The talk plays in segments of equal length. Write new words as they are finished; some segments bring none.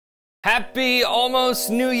Happy almost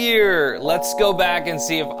New Year! Let's go back and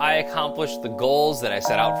see if I accomplished the goals that I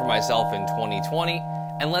set out for myself in 2020,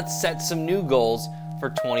 and let's set some new goals for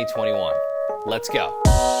 2021. Let's go.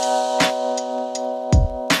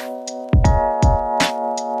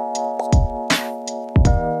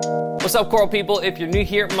 What's up, coral people? If you're new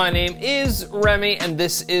here, my name is Remy, and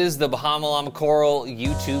this is the Bahama Llama Coral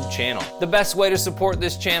YouTube channel. The best way to support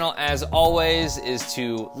this channel, as always, is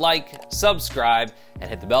to like, subscribe, and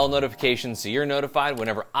hit the bell notification so you're notified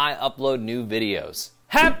whenever I upload new videos.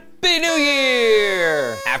 Happy New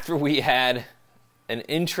Year! After we had an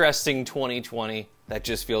interesting 2020, that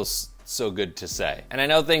just feels so good to say. And I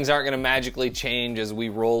know things aren't gonna magically change as we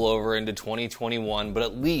roll over into 2021, but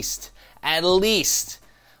at least,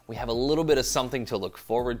 we have a little bit of something to look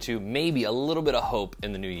forward to, maybe a little bit of hope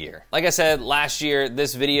in the new year. Like I said last year,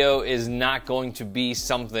 this video is not going to be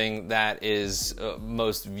something that is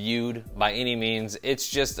most viewed by any means. It's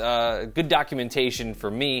just good documentation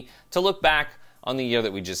for me to look back on the year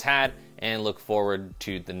that we just had and look forward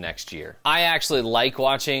to the next year. I actually like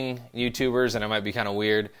watching YouTubers, and it might be kind of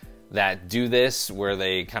weird, that do this, where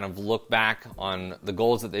they kind of look back on the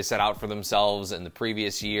goals that they set out for themselves in the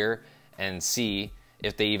previous year and see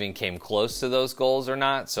if they even came close to those goals or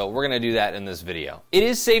not. So we're gonna do that in this video. It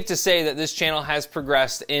is safe to say that this channel has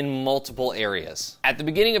progressed in multiple areas. At the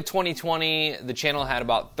beginning of 2020, the channel had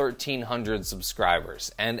about 1,300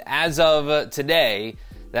 subscribers. And as of today,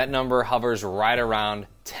 that number hovers right around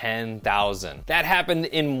 10,000. That happened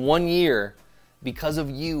in 1 year because of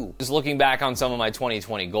you. Just looking back on some of my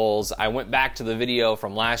 2020 goals, I went back to the video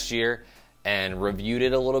from last year and reviewed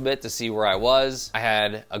it a little bit to see where I was. I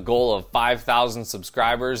had a goal of 5,000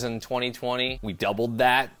 subscribers in 2020. We doubled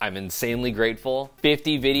that. I'm insanely grateful.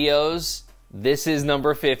 50 videos. This is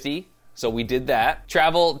number 50. So we did that.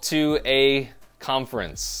 Travel to a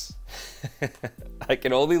conference. I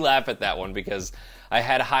can only laugh at that one because I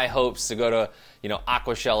had high hopes to go to,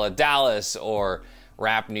 Aquashella Dallas or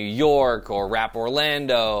Rap New York or Rap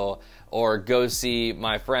Orlando, or go see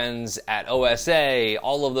my friends at OSA.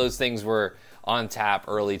 All of those things were on tap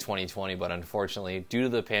early 2020, but unfortunately, due to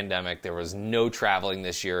the pandemic, there was no traveling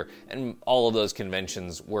this year, and all of those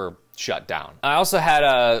conventions were shut down. I also had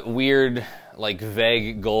a weird,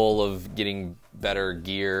 vague goal of getting better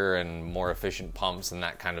gear and more efficient pumps and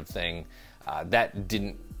that kind of thing. That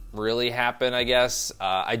didn't really happen, I guess.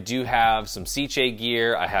 I do have some Seache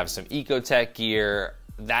gear, I have some Ecotech gear.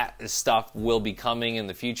 That stuff will be coming in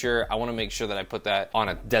the future. I wanna make sure that I put that on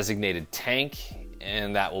a designated tank,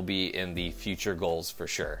 and that will be in the future goals for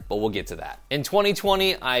sure, but we'll get to that. In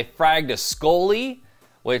 2020, I fragged a Scully,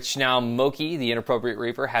 which now Moki, the inappropriate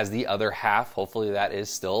reaper, has the other half. Hopefully that is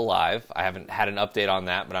still alive. I haven't had an update on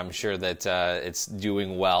that, but I'm sure that it's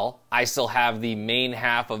doing well. I still have the main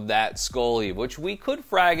half of that Scully, which we could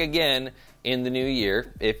frag again in the new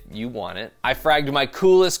year if you want it. I fragged my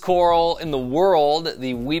coolest coral in the world,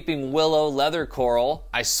 the Weeping Willow leather coral.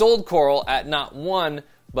 I sold coral at not one,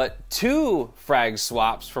 but 2 frag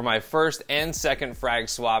swaps for my first and second frag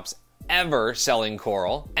swaps ever selling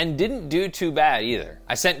coral, and didn't do too bad either.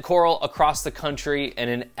 I sent coral across the country in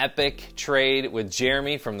an epic trade with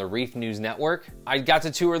Jeremy from the Reef News Network. I got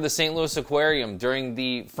to tour the St. Louis Aquarium during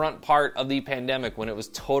the front part of the pandemic when it was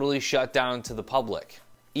totally shut down to the public.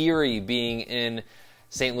 Eerie being in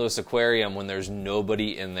St. Louis Aquarium when there's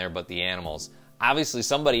nobody in there but the animals. Obviously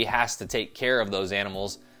somebody has to take care of those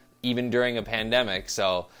animals even during a pandemic,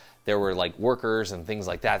 so there were workers and things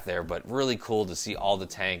like that there, but really cool to see all the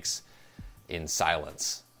tanks in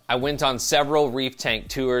silence. I went on several reef tank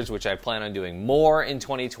tours, which I plan on doing more in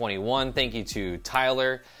 2021. Thank you to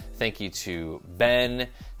Tyler, thank you to Ben,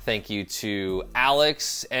 thank you to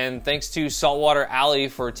Alex, and thanks to Saltwater Alley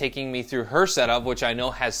for taking me through her setup, which I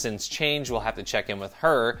know has since changed. We'll have to check in with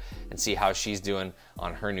her and see how she's doing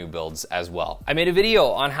on her new builds as well. I made a video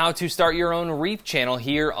on how to start your own reef channel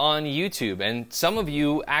here on YouTube, and some of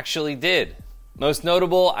you actually did. Most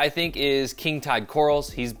notable, I think, is King Tide Corals.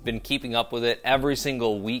 He's been keeping up with it every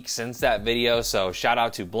single week since that video, so shout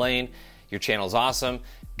out to Blaine. Your channel's awesome.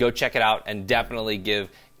 Go check it out and definitely give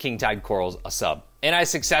King Tide Corals a sub. And I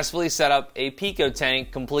successfully set up a Pico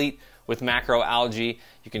tank complete with macro algae.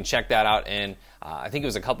 You can check that out in, I think it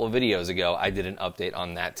was a couple of videos ago, I did an update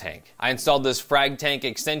on that tank. I installed this frag tank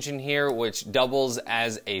extension here, which doubles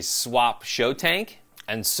as a swap show tank,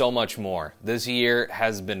 and so much more. This year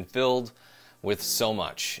has been filled with so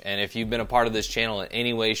much. And if you've been a part of this channel in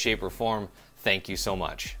any way, shape, or form, thank you so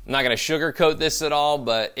much. I'm not gonna sugarcoat this at all,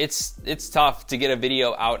 but it's tough to get a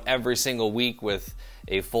video out every single week with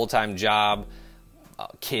a full-time job,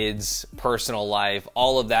 kids, personal life,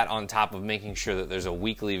 all of that on top of making sure that there's a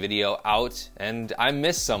weekly video out. And I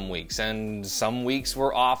missed some weeks, and some weeks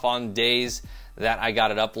were off on days that I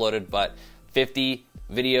got it uploaded, but 50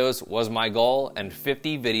 videos was my goal, and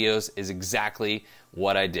 50 videos is exactly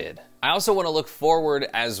what I did. I also want to look forward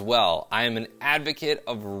as well. I am an advocate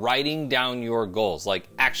of writing down your goals, like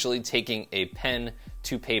actually taking a pen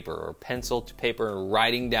to paper or pencil to paper and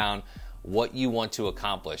writing down what you want to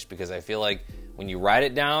accomplish, because I feel like when you write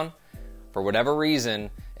it down, for whatever reason,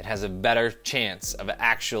 it has a better chance of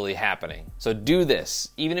actually happening. So do this.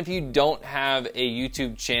 Even if you don't have a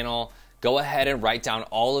YouTube channel, go ahead and write down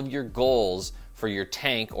all of your goals for your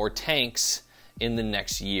tank or tanks in the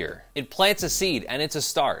next year. It plants a seed and it's a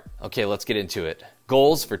start. Okay, let's get into it.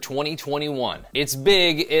 Goals for 2021. It's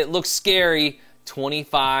big, it looks scary.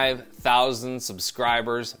 25,000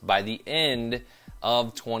 subscribers by the end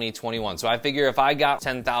of 2021. So I figure if I got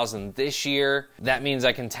 10,000 this year, that means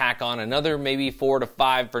I can tack on another maybe 4 to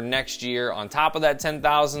 5 for next year on top of that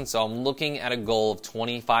 10,000. So I'm looking at a goal of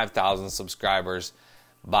 25,000 subscribers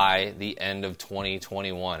by the end of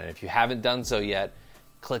 2021. And if you haven't done so yet,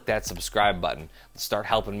 click that subscribe button. Start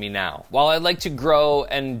helping me now. While I'd like to grow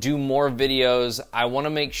and do more videos, I want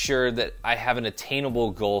to make sure that I have an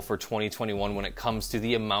attainable goal for 2021 when it comes to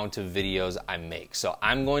the amount of videos I make. So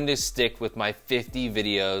I'm going to stick with my 50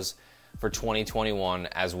 videos for 2021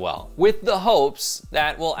 as well, with the hopes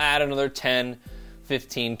that we'll add another 10,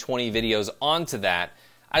 15, 20 videos onto that.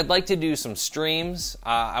 I'd like to do some streams.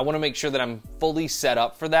 I want to make sure that I'm fully set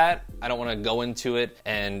up for that. I don't want to go into it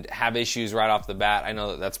and have issues right off the bat. I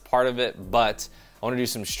know that that's part of it, but I want to do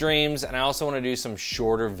some streams, and I also want to do some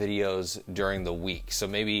shorter videos during the week. So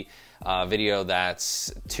maybe a video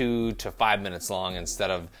that's 2 to 5 minutes long instead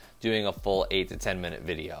of doing a full 8 to 10 minute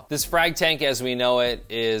video. This frag tank as we know it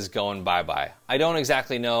is going bye-bye. I don't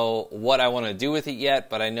exactly know what I want to do with it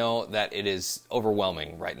yet, but I know that it is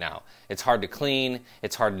overwhelming right now. It's hard to clean,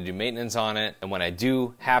 it's hard to do maintenance on it, and when I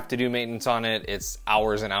do have to do maintenance on it, it's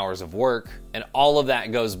hours and hours of work. And all of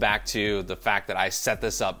that goes back to the fact that I set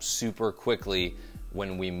this up super quickly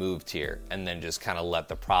when we moved here, and then just kind of let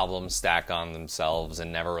the problems stack on themselves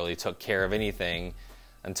and never really took care of anything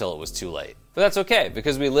until it was too late. But that's okay,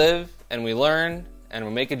 because we live and we learn and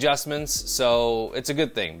we make adjustments, so it's a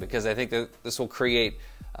good thing, because I think that this will create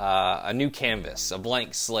a new canvas, a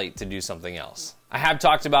blank slate to do something else. I have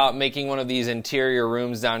talked about making one of these interior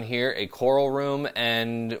rooms down here a coral room,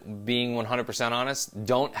 and being 100% honest,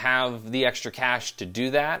 don't have the extra cash to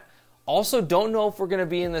do that. Also, don't know if we're gonna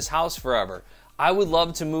be in this house forever. I would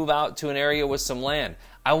love to move out to an area with some land.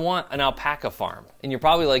 I want an alpaca farm. And you're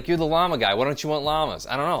probably like, you're the llama guy, why don't you want llamas?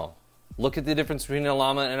 I don't know. Look at the difference between a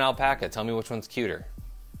llama and an alpaca. Tell me which one's cuter.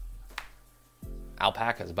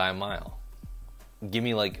 Alpacas by a mile. Give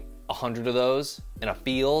me like 100 of those in a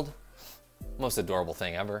field. Most adorable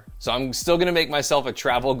thing ever. So I'm still gonna make myself a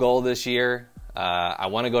travel goal this year. I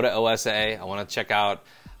wanna go to OSA. I wanna check out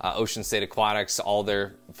Ocean State Aquatics, all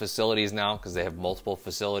their facilities now, because they have multiple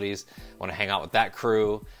facilities. I wanna hang out with that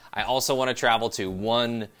crew. I also wanna travel to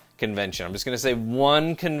one convention. I'm just gonna say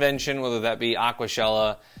one convention, whether that be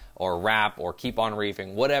Aquashella or RAP or Keep on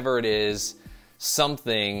Reefing, whatever it is,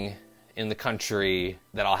 something in the country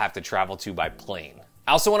that I'll have to travel to by plane.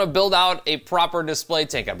 I also want to build out a proper display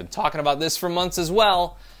tank. I've been talking about this for months as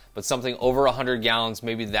well, but something over 100 gallons,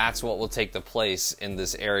 maybe that's what will take the place in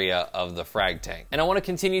this area of the frag tank. And I want to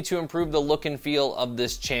continue to improve the look and feel of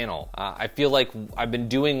this channel. I feel like I've been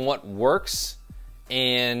doing what works,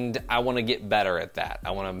 and I want to get better at that.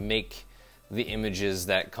 I want to make the images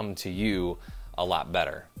that come to you a lot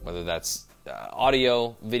better, whether that's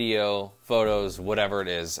audio, video, photos, whatever it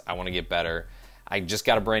is. I want to get better. I just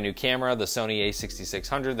got a brand new camera, the Sony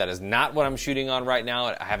a6600. That is not what I'm shooting on right now.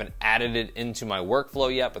 I haven't added it into my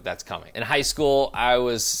workflow yet, but that's coming. In high school, I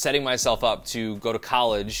was setting myself up to go to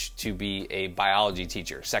college to be a biology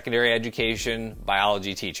teacher, secondary education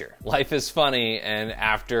biology teacher. Life is funny, and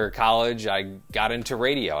after college, I got into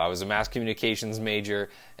radio. I was a mass communications major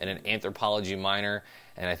and an anthropology minor.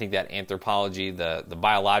 And I think that anthropology, the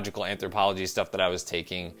biological anthropology stuff that I was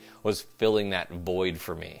taking was filling that void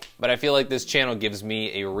for me. But I feel like this channel gives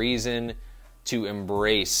me a reason to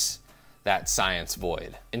embrace that science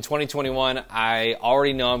void. In 2021, I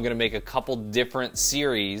already know I'm gonna make a couple different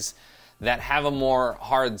series that have a more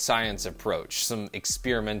hard science approach, some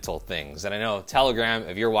experimental things. And I know Telegram,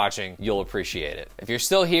 if you're watching, you'll appreciate it. If you're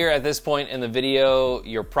still here at this point in the video,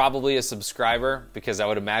 you're probably a subscriber, because I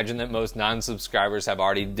would imagine that most non-subscribers have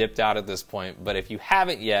already dipped out at this point. But if you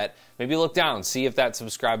haven't yet, maybe look down, see if that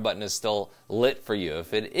subscribe button is still lit for you.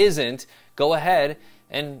 If it isn't, go ahead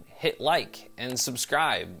and hit like and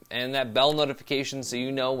subscribe and that bell notification so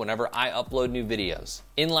you know whenever I upload new videos.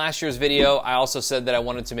 In last year's video, I also said that I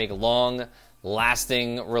wanted to make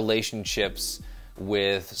long-lasting relationships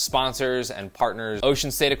with sponsors and partners.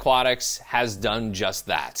 Ocean State Aquatics has done just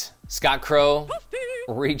that. Scott Crow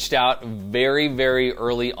reached out very, very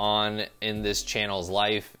early on in this channel's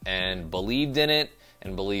life and believed in it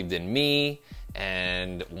and believed in me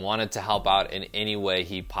and wanted to help out in any way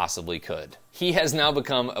he possibly could. He has now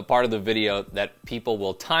become a part of the video that people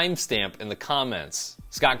will timestamp in the comments.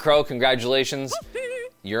 Scott Crow, congratulations.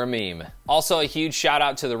 You're a meme. Also, a huge shout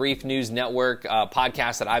out to the Reef News Network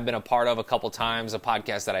podcast that I've been a part of a couple times, a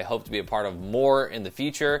podcast that I hope to be a part of more in the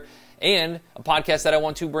future, and a podcast that I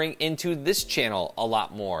want to bring into this channel a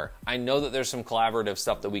lot more. I know that there's some collaborative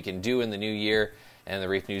stuff that we can do in the new year, and the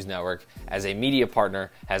Reef News Network as a media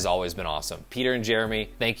partner has always been awesome. Peter and Jeremy,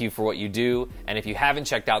 thank you for what you do. And if you haven't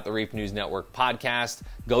checked out the Reef News Network podcast,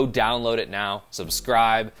 go download it now,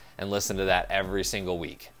 subscribe, and listen to that every single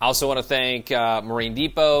week. I also want to thank Marine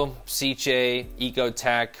Depot, Seche,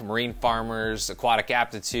 Ecotech, Marine Farmers, Aquatic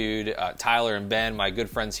Aptitude, Tyler and Ben, my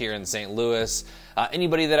good friends here in St. Louis,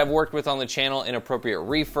 anybody that I've worked with on the channel, Inappropriate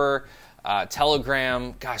Reefer,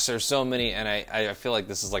 Telegram. Gosh, there's so many, and I feel like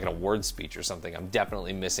this is like an award speech or something. I'm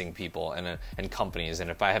definitely missing people and companies,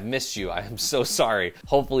 and if I have missed you, I am so sorry.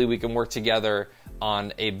 Hopefully we can work together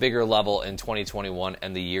on a bigger level in 2021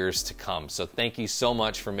 and the years to come. So thank you so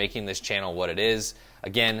much for making this channel what it is.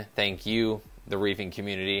 Again, thank you, the reefing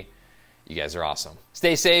community. You guys are awesome.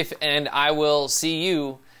 Stay safe, and I will see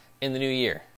you in the new year.